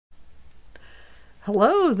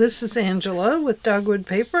Hello, this is Angela with Dogwood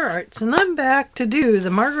Paper Arts, and I'm back to do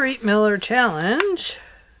the Margarete Miller Challenge,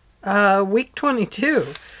 week 22.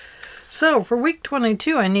 So, for week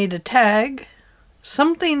 22, I need a tag,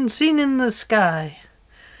 something seen in the sky,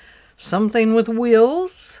 something with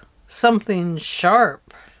wheels, something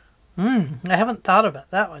sharp. I haven't thought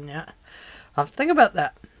about that one yet. I'll think about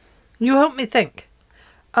that. You help me think.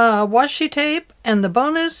 Washi tape, and the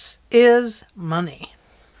bonus is money.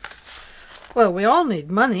 Well, we all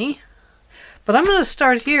need money, but I'm going to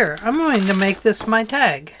start here. I'm going to make this my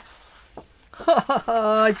tag.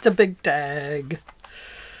 It's a big tag.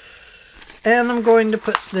 And I'm going to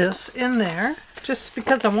put this in there just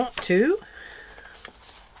because I want to.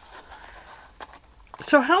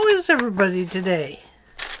 So how is everybody today?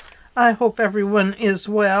 I hope everyone is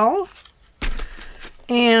well.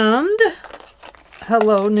 And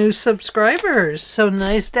hello, new subscribers. So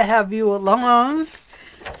nice to have you along.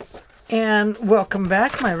 And welcome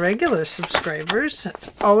back, my regular subscribers. It's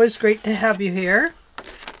always great to have you here.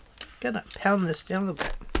 Gotta pound this down a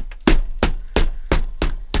bit.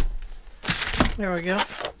 There we go.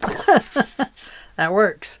 That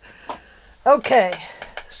works. Okay,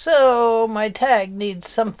 so my tag needs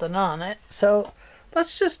something on it. So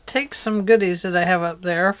let's just take some goodies that I have up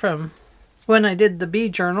there from when I did the bee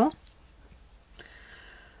journal.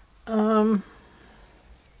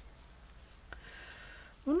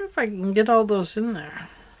 Wonder if I can get all those in there.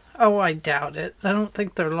 Oh, I doubt it. I don't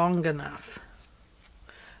think they're long enough.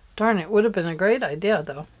 Darn, it would have been a great idea,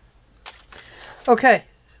 though. Okay.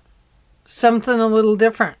 Something a little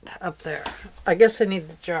different up there. I guess I need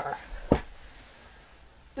the jar.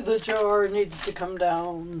 The jar needs to come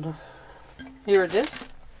down. Here it is.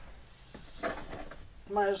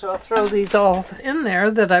 Might as well throw these all in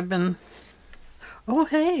there that I've been... Oh,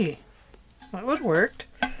 hey. That would have worked.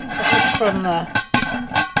 That was from the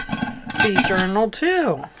bee journal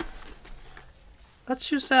too.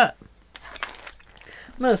 Let's use that.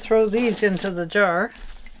 I'm going to throw these into the jar.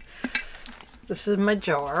 This is my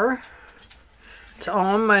jar. It's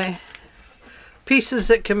all my pieces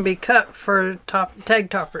that can be cut for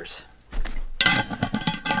tag toppers.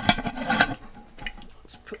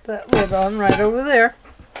 Let's put that lid on right over there.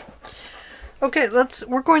 Okay,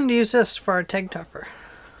 we're going to use this for our tag topper.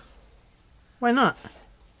 Why not?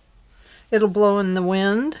 It'll blow in the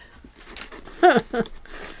wind.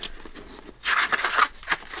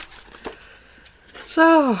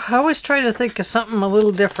 So, I always try to think of something a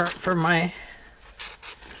little different for my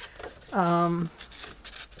my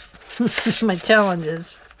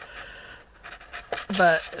challenges.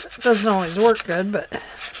 But it doesn't always work good, but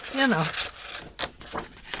you know.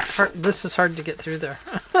 This is hard to get through there.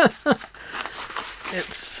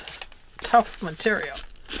 It's tough material.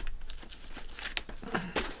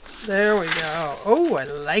 There we go. Oh, I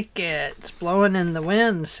like it. It's blowing in the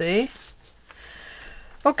wind, see?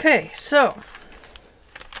 Okay, so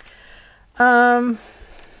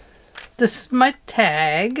this is my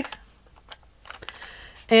tag.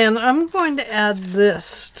 And I'm going to add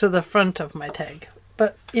this to the front of my tag.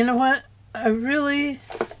 But you know what? I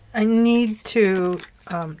need to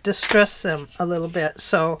distress them a little bit.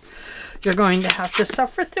 So you're going to have to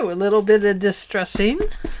suffer through a little bit of distressing.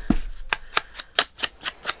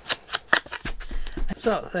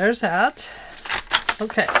 So there's that.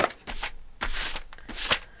 Okay.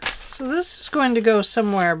 So this is going to go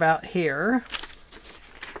somewhere about here.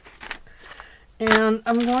 And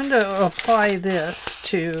I'm going to apply this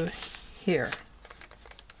to here.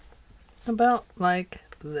 About like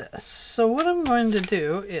this. So what I'm going to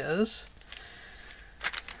do is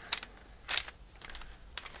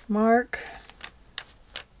mark.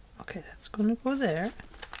 Okay, that's going to go there.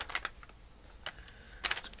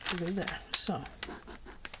 It's going to go there. So.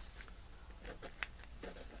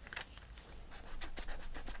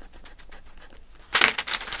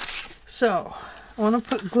 So, I want to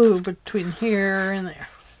put glue between here and there.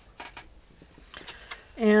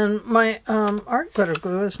 And my art glitter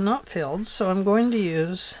glue is not filled, so I'm going to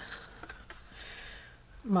use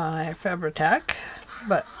my Fabri-Tac,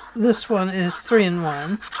 but this one is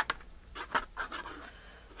 3-in-1.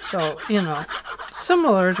 So, you know,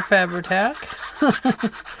 similar to Fabri-Tac.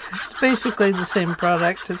 It's basically the same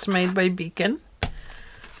product. It's made by Beacon.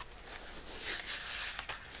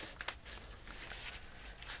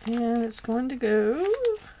 And it's going to go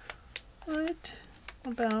right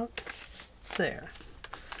about there.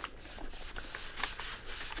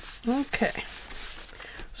 Okay.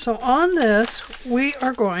 So on this, we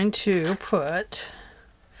are going to put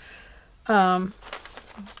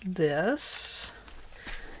this.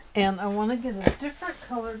 And I want to get a different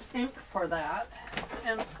colored ink for that.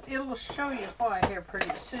 And it will show you why here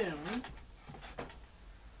pretty soon.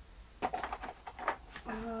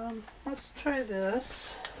 Let's try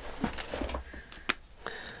this.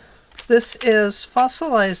 This is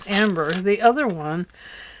fossilized amber. The other one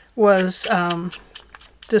was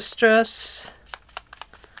distress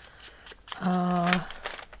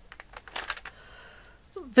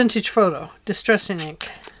vintage photo, distressing ink.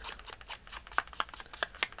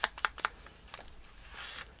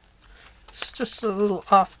 It's just a little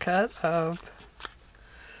offcut of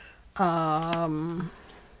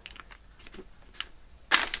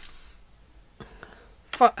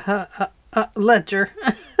ledger.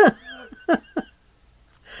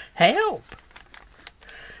 Help!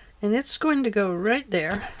 And it's going to go right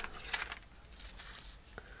there.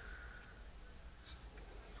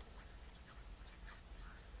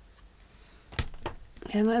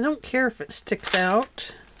 And I don't care if it sticks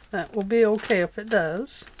out. That will be okay if it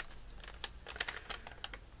does.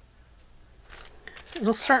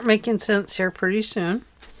 It'll start making sense here pretty soon.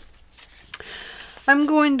 I'm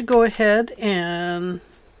going to go ahead and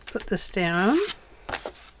put this down.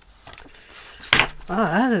 Wow,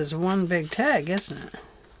 that is one big tag, isn't it?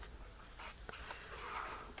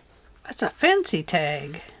 That's a fancy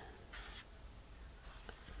tag.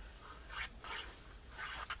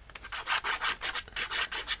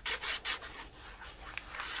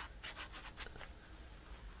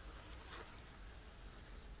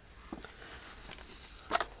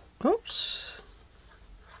 Oops.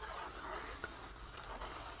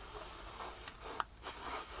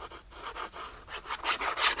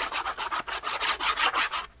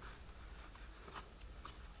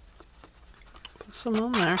 Put some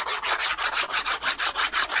on there.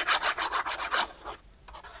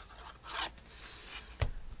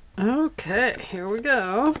 Okay, here we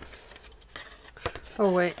go.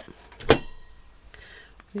 Oh wait.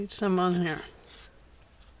 Need some on here.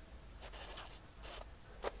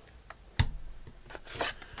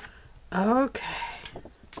 Okay,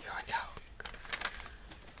 here we go.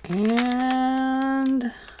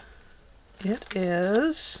 And it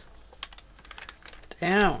is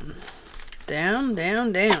down, down,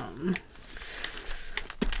 down, down.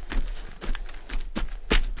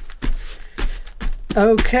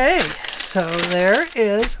 Okay, so there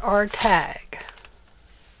is our tag.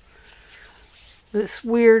 This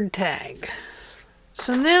weird tag.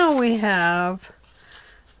 So now we have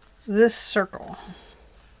this circle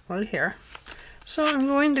right here. So I'm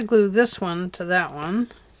going to glue this one to that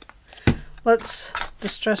one. Let's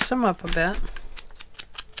distress them up a bit.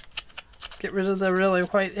 Get rid of the really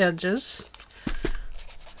white edges.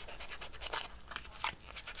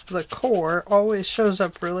 The core always shows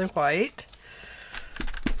up really white.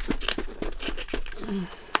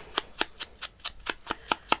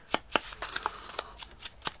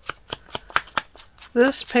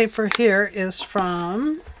 This paper here is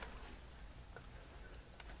from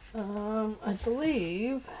I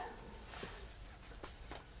believe,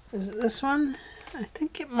 is it this one? I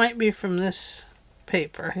think it might be from this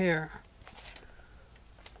paper here.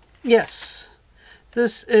 Yes,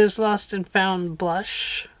 this is Lost and Found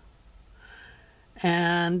Blush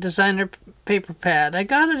and Designer Paper Pad. I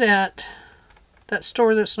got it at that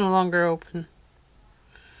store that's no longer open.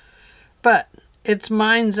 But it's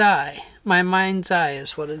Mind's Eye. My Mind's Eye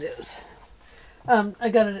is what it is. I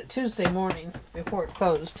got it at Tuesday morning before it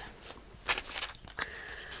closed.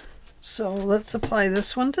 So let's apply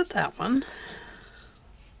this one to that one.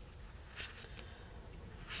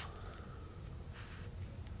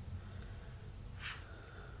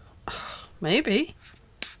 Maybe.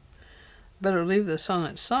 Better leave this on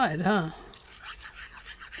its side, huh?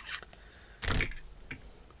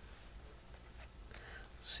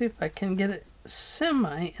 See if I can get it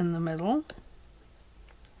semi in the middle.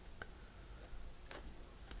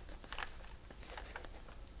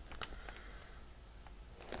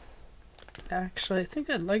 Actually, I think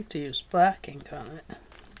I'd like to use black ink on it.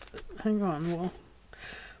 But hang on,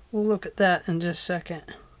 we'll look at that in just a second.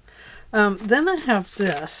 Then I have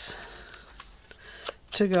this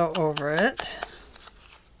to go over it.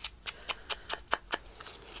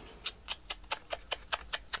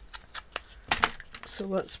 So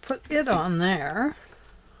let's put it on there.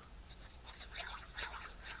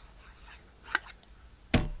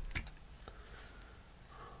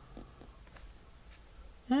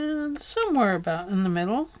 And somewhere about in the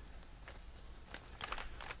middle.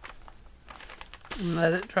 And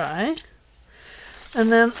let it dry. And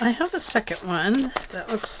then I have a second one that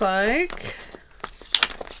looks like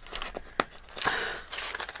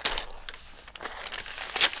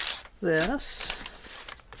this.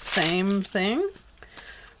 Same thing.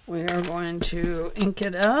 We are going to ink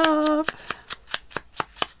it up.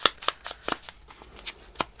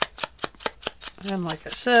 And like I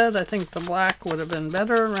said, I think the black would have been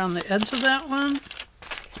better around the edge of that one.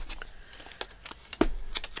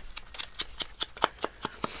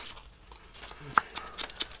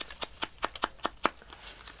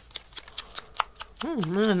 Oh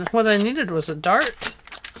man, what I needed was a dart.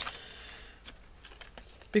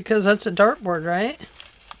 Because that's a dartboard, right?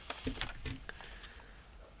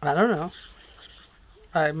 I don't know.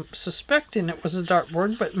 I'm suspecting it was a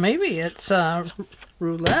dartboard, but maybe it's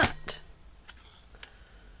roulette.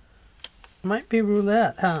 Might be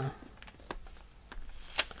roulette, huh?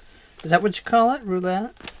 Is that what you call it?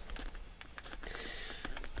 Roulette?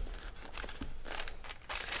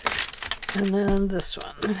 And then this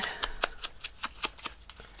one.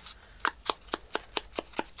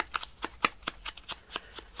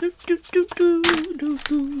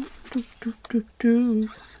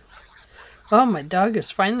 Oh, my dog has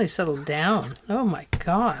finally settled down. Oh my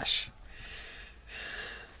gosh.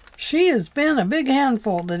 She has been a big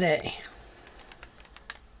handful today.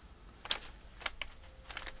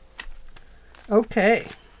 Okay.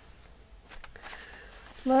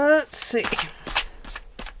 Let's see.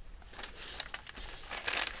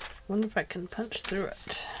 Wonder if I can punch through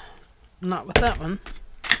it. Not with that one.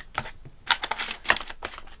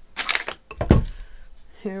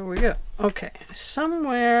 Here we go. Okay,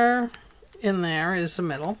 somewhere in there is the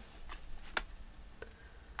middle.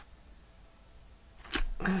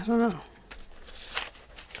 I don't know.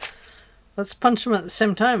 Let's punch them at the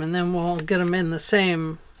same time and then we'll get them in the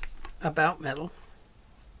same about middle.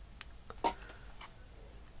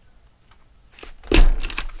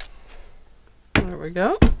 There we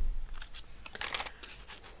go.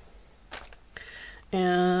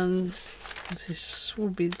 And this will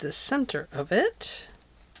be the center of it.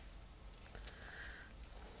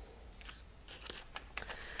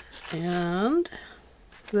 And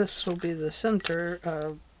this will be the center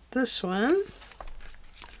of this one.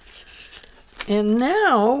 And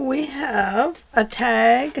now we have a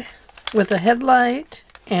tag with a headlight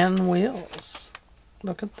and wheels.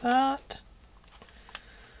 Look at that.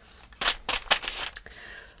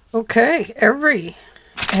 Okay, every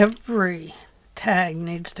tag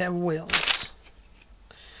needs to have wheels.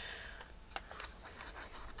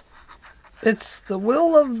 It's the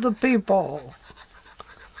will of the people.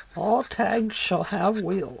 All tags shall have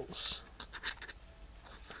wheels.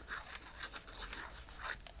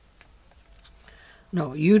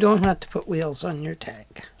 No, you don't have to put wheels on your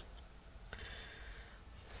tag.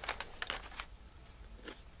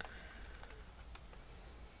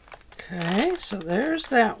 Okay, so there's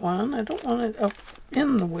that one. I don't want it up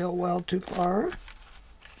in the wheel well too far.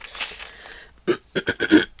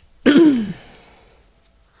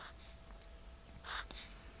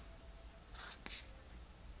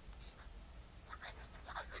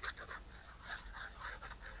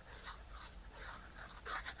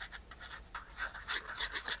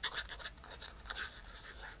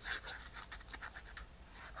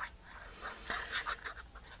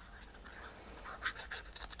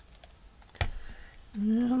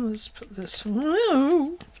 Now let's put this one.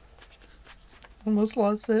 Oh, almost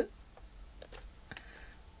lost it.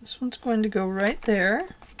 This one's going to go right there.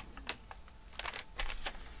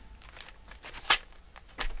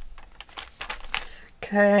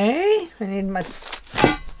 Okay, I need my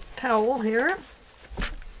towel here.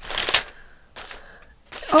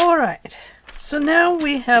 All right, so now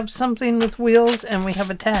we have something with wheels and we have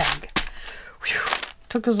a tag. Whew.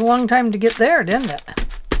 Took us a long time to get there, didn't it?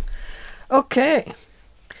 Okay.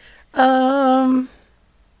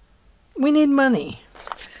 We need money.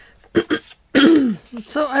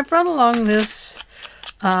 So I brought along this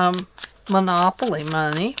Monopoly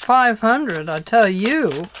money. 500, I tell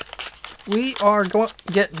you. We are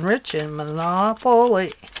getting rich in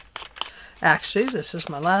Monopoly. Actually, this is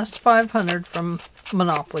my last 500 from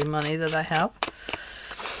Monopoly money that I have.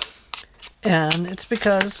 And it's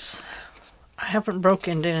because I haven't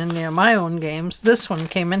broken into any of my own games. This one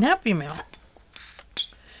came in Happy Meal.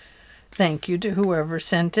 Thank you to whoever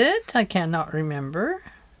sent it. I cannot remember.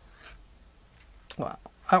 Well,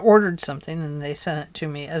 I ordered something and they sent it to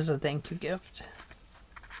me as a thank you gift.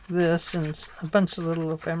 This and a bunch of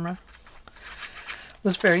little ephemera. It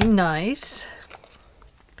was very nice.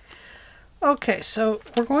 Okay, so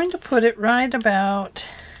we're going to put it right about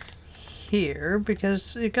here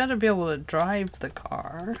because you got to be able to drive the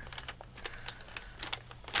car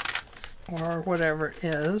or whatever it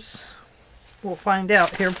is. We'll find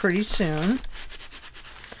out here pretty soon.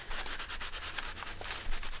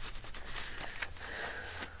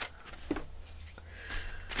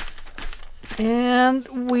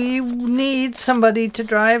 And we need somebody to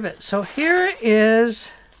drive it. So here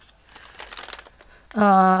is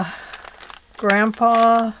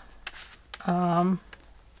Grandpa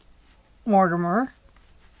Mortimer,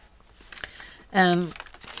 and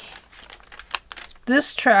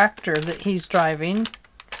this tractor that he's driving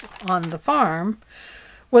on the farm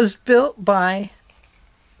was built by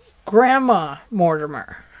Grandma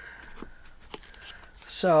Mortimer.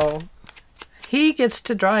 So he gets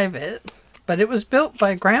to drive it, but it was built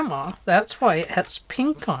by Grandma. That's why it has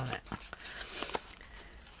pink on it.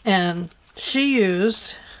 And she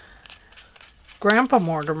used Grandpa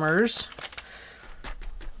Mortimer's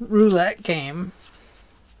roulette game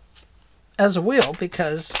as a wheel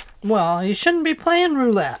because, well, you shouldn't be playing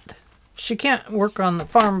roulette. She can't work on the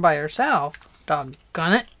farm by herself,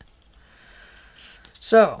 doggone it.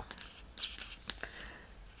 So,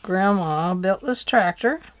 Grandma built this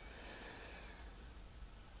tractor,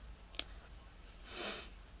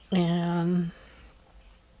 and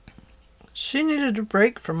she needed a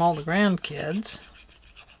break from all the grandkids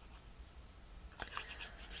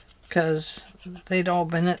because they'd all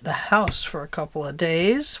been at the house for a couple of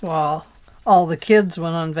days while all the kids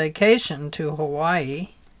went on vacation to Hawaii.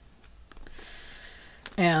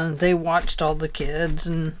 And they watched all the kids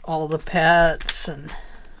and all the pets and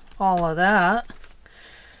all of that.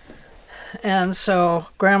 And so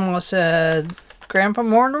Grandma said, Grandpa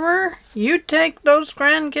Mortimer, you take those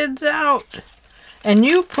grandkids out and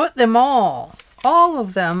you put them all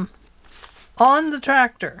of them, on the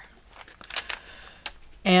tractor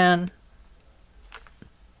and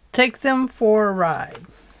take them for a ride.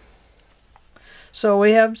 So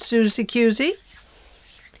we have Susie Cusey,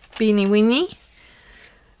 Beanie Weenie,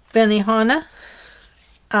 Benny Hanna,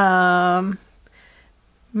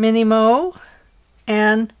 Minnie Mo,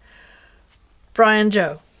 and Brian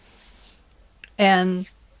Joe. And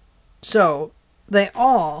so they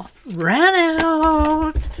all ran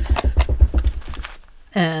out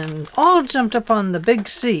and all jumped up on the big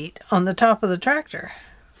seat on the top of the tractor.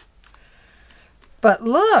 But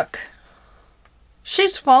look,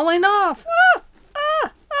 she's falling off. Ah,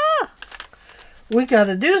 ah, ah. We got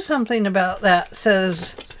to do something about that,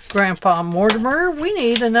 says Grandpa Mortimer. We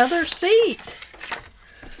need another seat.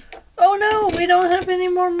 Oh no, we don't have any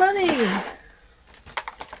more money.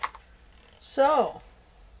 So,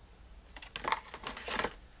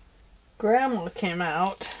 Grandma came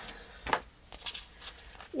out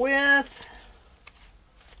with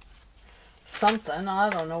something.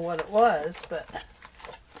 I don't know what it was, but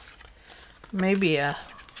maybe a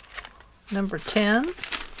number 10.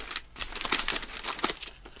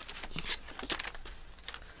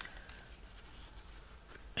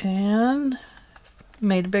 And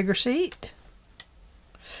made a bigger seat.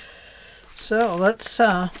 So let's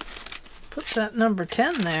put that number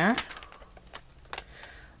 10 there.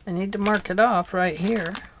 I need to mark it off right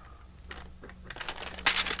here.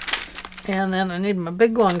 And then I need my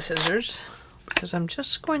big long scissors because I'm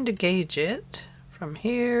just going to gauge it from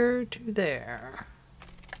here to there.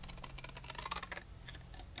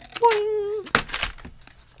 Boing!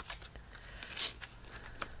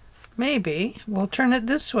 Maybe we'll turn it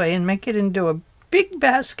this way and make it into a big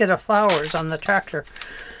basket of flowers on the tractor.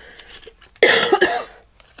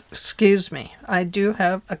 Excuse me, I do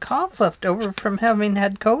have a cough left over from having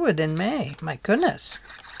had COVID in May. My goodness.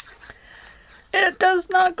 It does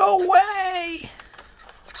not go away.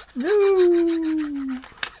 No.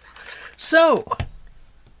 So,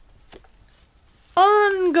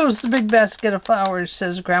 on goes the big basket of flowers,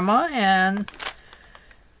 says Grandma, and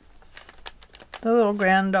the little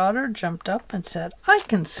granddaughter jumped up and said, I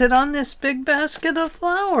can sit on this big basket of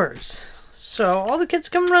flowers. So all the kids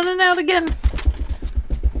come running out again.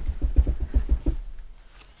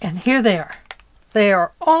 And here they are. They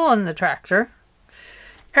are all on the tractor.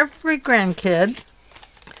 Every grandkid,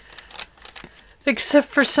 except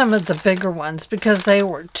for some of the bigger ones because they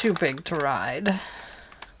were too big to ride.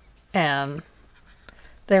 And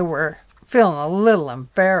they were feeling a little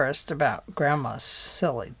embarrassed about Grandma's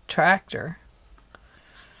silly tractor.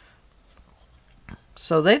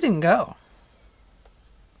 So they didn't go.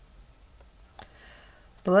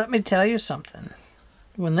 But let me tell you something.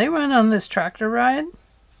 When they went on this tractor ride,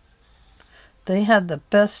 they had the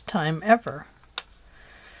best time ever.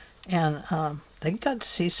 And they got to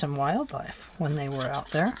see some wildlife when they were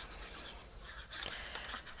out there.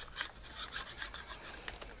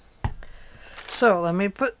 So let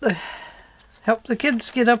me help the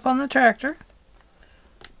kids get up on the tractor.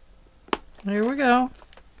 Here we go.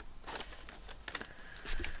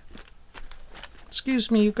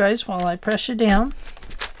 Excuse me, you guys, while I press you down.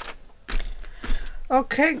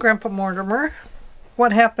 Okay, Grandpa Mortimer,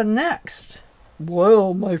 what happened next?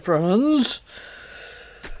 Well, my friends,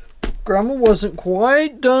 Grandma wasn't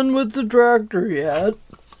quite done with the tractor yet.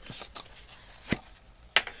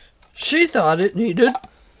 She thought it needed,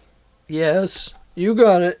 yes, you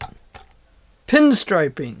got it,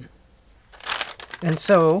 pinstriping. And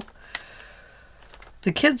so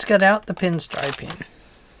the kids got out the pinstriping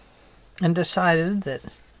and decided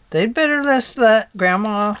that they'd better let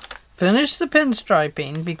Grandma finish the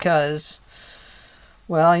pinstriping because,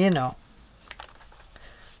 well, you know,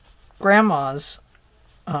 grandmas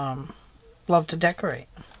love to decorate,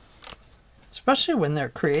 especially when they're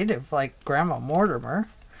creative, like Grandma Mortimer.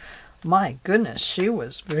 My goodness, she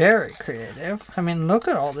was very creative. I mean, look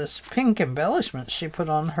at all this pink embellishment she put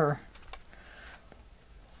on her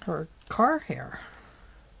car here.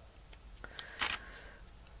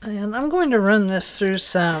 And I'm going to run this through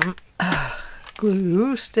some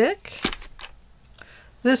glue stick.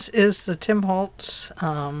 This is the Tim Holtz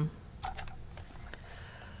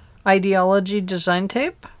Ideology design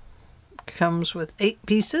tape. Comes with 8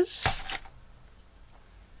 pieces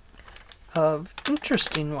of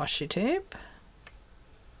interesting washi tape.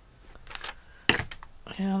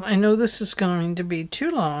 And I know this is going to be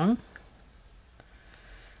too long,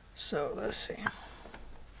 so let's see.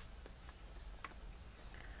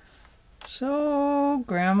 So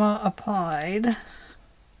Grandma applied,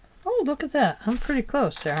 oh, look at that, I'm pretty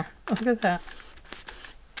close there. Look at that.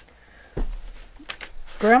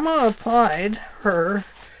 Grandma applied her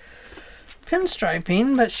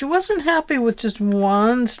pinstriping, but she wasn't happy with just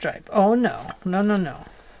one stripe. Oh no, no, no, no.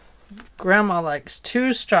 Grandma likes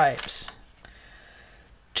 2 stripes.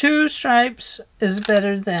 2 stripes is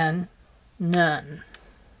better than none.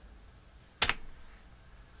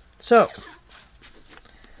 So,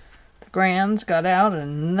 the Grands got out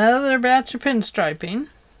another batch of pinstriping,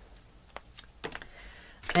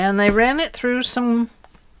 and they ran it through some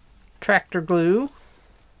tractor glue,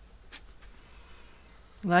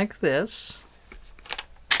 like this,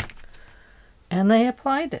 and they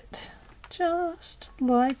applied it just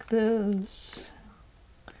like this.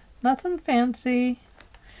 Nothing fancy,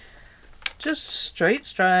 just straight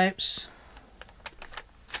stripes,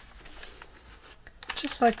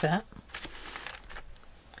 just like that.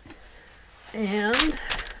 And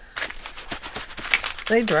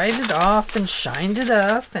they dried it off and shined it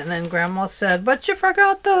up, and then Grandma said, "But you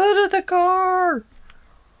forgot the hood of the car."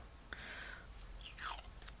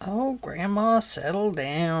 Oh, Grandma, settle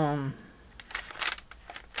down.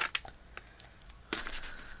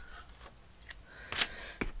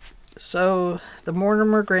 So the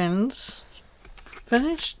Mortimer Grands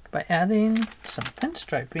finished by adding some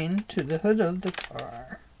pinstriping to the hood of the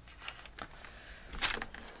car.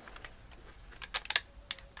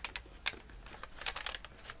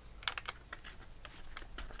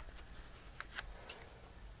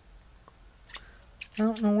 I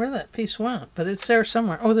don't know where that piece went, but it's there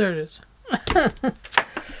somewhere. Oh, there it is. I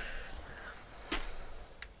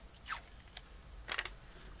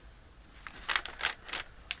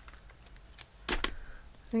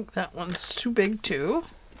think that one's too big too.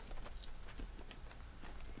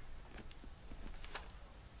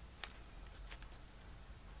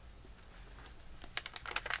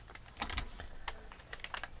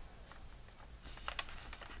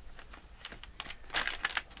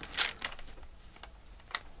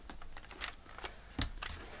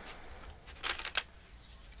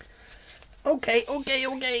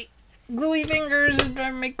 Okay. Gluey fingers is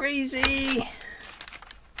driving me crazy.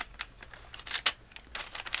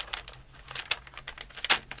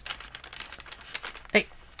 Hey,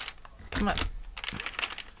 come on.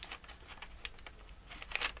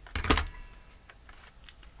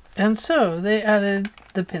 And so they added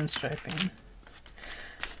the pinstriping.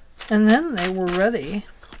 And then they were ready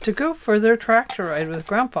to go for their tractor ride with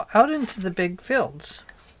Grandpa out into the big fields.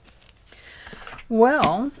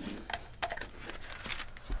 Well,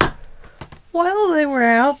 while they were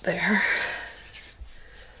out there,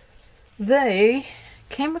 they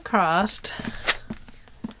came across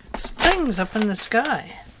some things up in the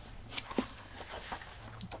sky.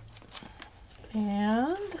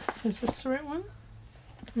 And, is this the right one?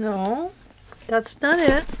 No, that's not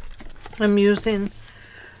it. I'm using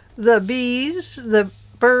the bees, the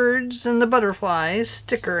birds, and the butterflies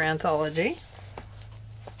sticker anthology.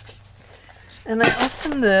 And I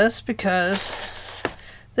opened this because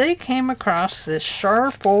they came across this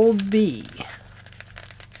sharp old bee.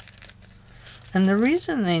 And the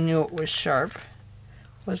reason they knew it was sharp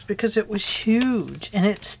was because it was huge and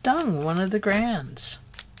it stung one of the Grands.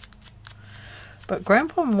 But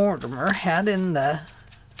Grandpa Mortimer had in the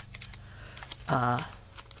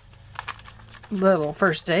little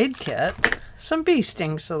first aid kit some bee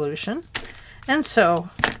sting solution. And so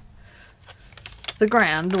the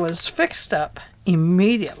Grand was fixed up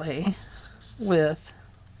immediately with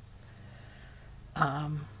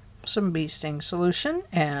some bee sting solution,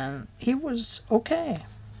 and he was okay.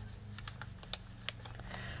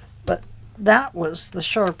 But that was the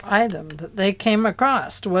sharp item that they came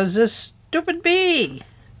across, was this stupid bee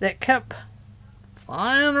that kept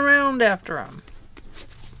flying around after him.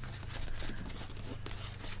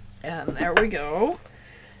 And there we go.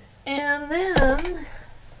 And then,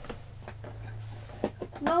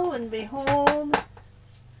 lo and behold,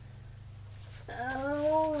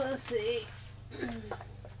 oh, let's see.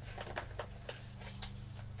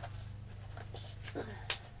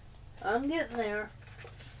 I'm getting there.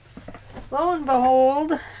 Lo and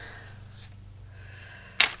behold,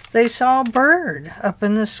 they saw a bird up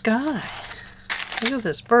in the sky. Look at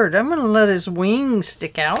this bird. I'm going to let his wings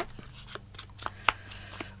stick out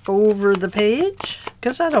over the page,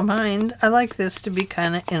 because I don't mind. I like this to be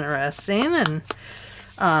kind of interesting, and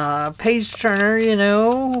page turner, you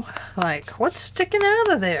know, like, what's sticking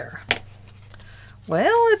out of there?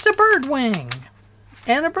 Well, it's a bird wing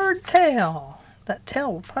and a bird tail. That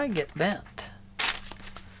tail will probably get bent.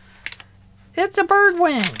 It's a bird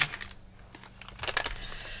wing.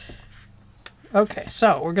 Okay,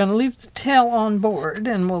 so we're going to leave the tail on board,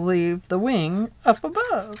 and we'll leave the wing up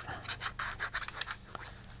above.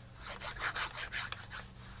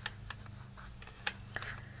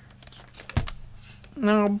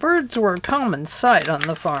 Now, birds were a common sight on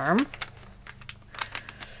the farm,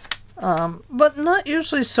 but not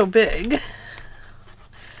usually so big.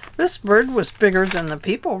 This bird was bigger than the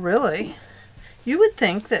people, really. You would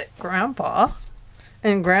think that Grandpa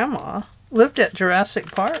and Grandma lived at Jurassic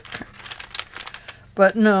Park,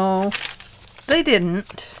 but no, they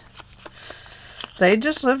didn't. They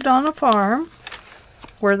just lived on a farm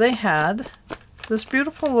where they had this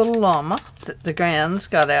beautiful little llama that the grands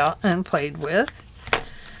got out and played with.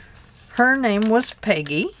 Her name was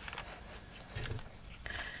Peggy,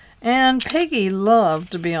 and Peggy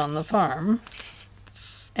loved to be on the farm,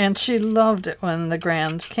 and she loved it when the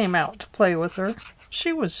grands came out to play with her.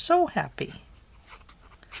 She was so happy.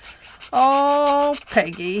 Oh,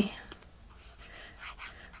 Peggy.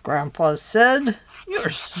 Grandpa said, "You're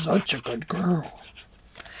such a good girl.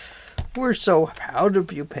 We're so proud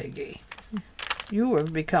of you, Peggy. You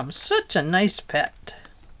have become such a nice pet."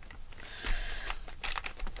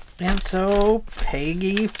 And so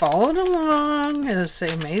Peggy followed along as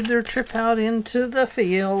they made their trip out into the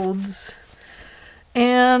fields.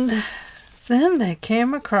 And then they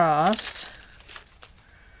came across,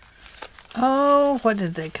 oh, what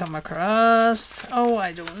did they come across? Oh,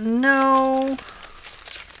 I don't know.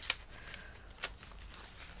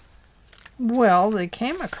 Well, they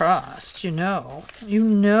came across, you know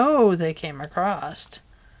they came across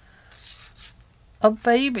a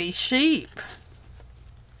baby sheep.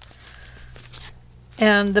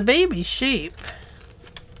 And the baby sheep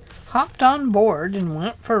hopped on board and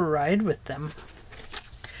went for a ride with them.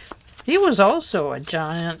 He was also a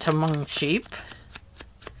giant among sheep.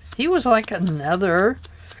 He was like another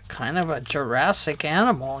kind of a Jurassic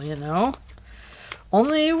animal, you know.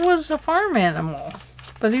 Only he was a farm animal,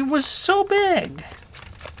 but he was so big.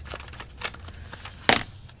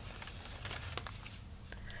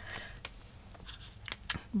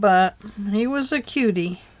 But he was a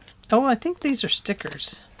cutie. Oh, I think these are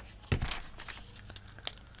stickers.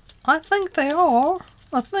 I think they are.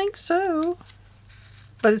 I think so.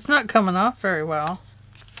 But it's not coming off very well.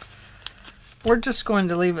 We're just going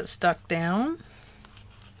to leave it stuck down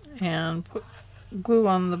and put glue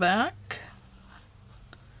on the back.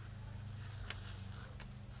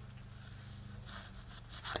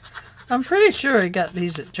 I'm pretty sure I got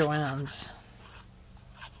these at Joann's,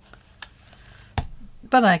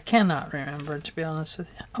 but I cannot remember, to be honest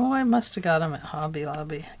with you. Oh, I must have got them at Hobby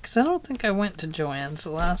Lobby, because I don't think I went to Joann's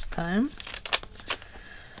the last time.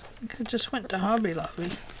 I think I just went to Hobby Lobby.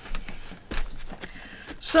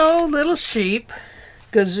 So, little sheep,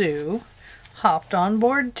 Gazoo, hopped on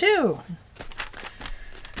board too.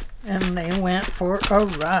 And they went for a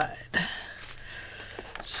ride.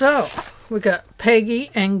 So, we got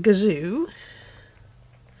Peggy and Gazoo.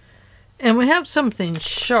 And we have something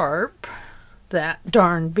sharp, that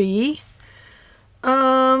darn bee.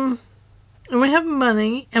 And we have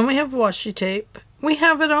money, and we have washi tape. We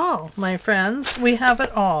have it all, my friends. We have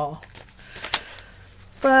it all.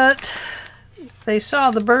 But they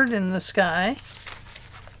saw the bird in the sky.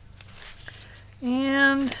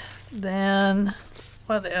 And then,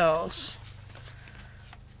 what else?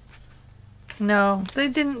 No, they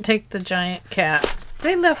didn't take the giant cat.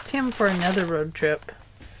 They left him for another road trip.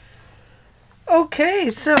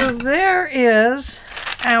 Okay, so there is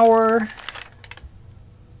our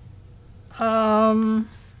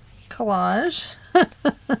collage.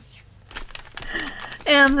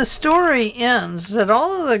 And And the story ends that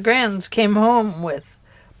all of the grands came home with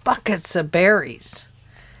buckets of berries.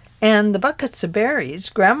 And the buckets of berries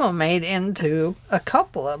Grandma made into a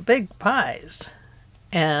couple of big pies.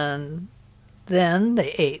 And then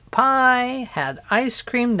they ate pie, had ice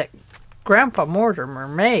cream that Grandpa Mortimer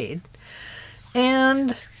made,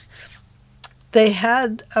 and they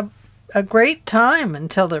had a great time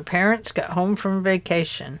until their parents got home from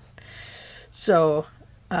vacation. So,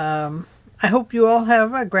 I hope you all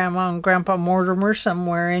have a Grandma and Grandpa Mortimer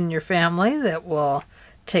somewhere in your family that will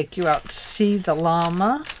take you out to see the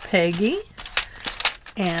llama, Peggy,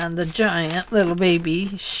 and the giant little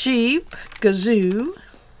baby sheep, Gazoo,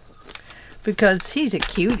 because he's a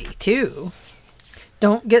cutie too.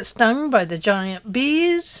 Don't get stung by the giant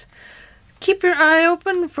bees. Keep your eye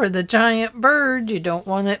open for the giant bird. You don't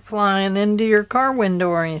want it flying into your car window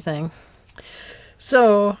or anything.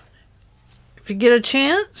 So, if you get a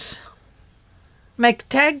chance, make a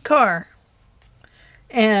tag car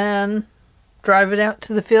and drive it out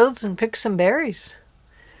to the fields and pick some berries.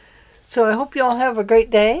 So I hope you all have a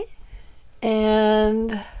great day.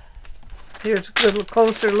 And here's a little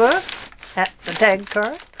closer look at the tag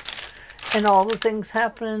car and all the things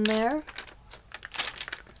happening there.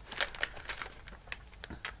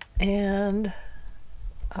 And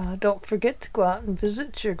don't forget to go out and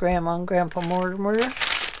visit your Grandma and Grandpa Mortimer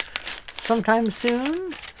sometime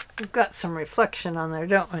soon. We've got some reflection on there,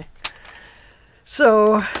 don't we?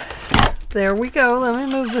 So there we go. Let me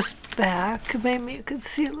move this back. Maybe you can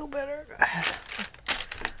see a little better.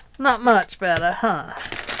 Not much better, huh?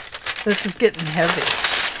 This is getting heavy.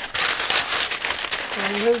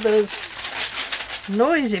 Remove those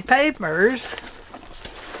noisy papers,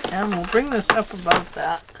 and we'll bring this up above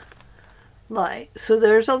that light. So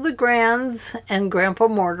there's all the grands and Grandpa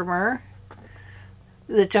Mortimer,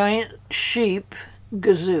 the giant sheep,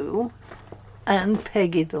 Gazoo, and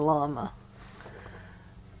Peggy the llama.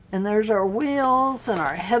 And there's our wheels and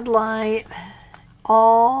our headlight,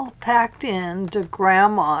 all packed into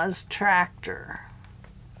Grandma's tractor.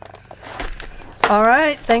 All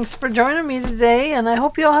right, thanks for joining me today, and I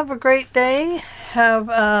hope you all have a great day. Have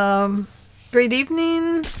a great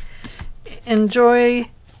evening. Enjoy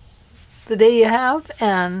the day you have,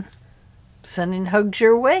 and sending hugs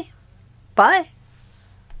your way. Bye.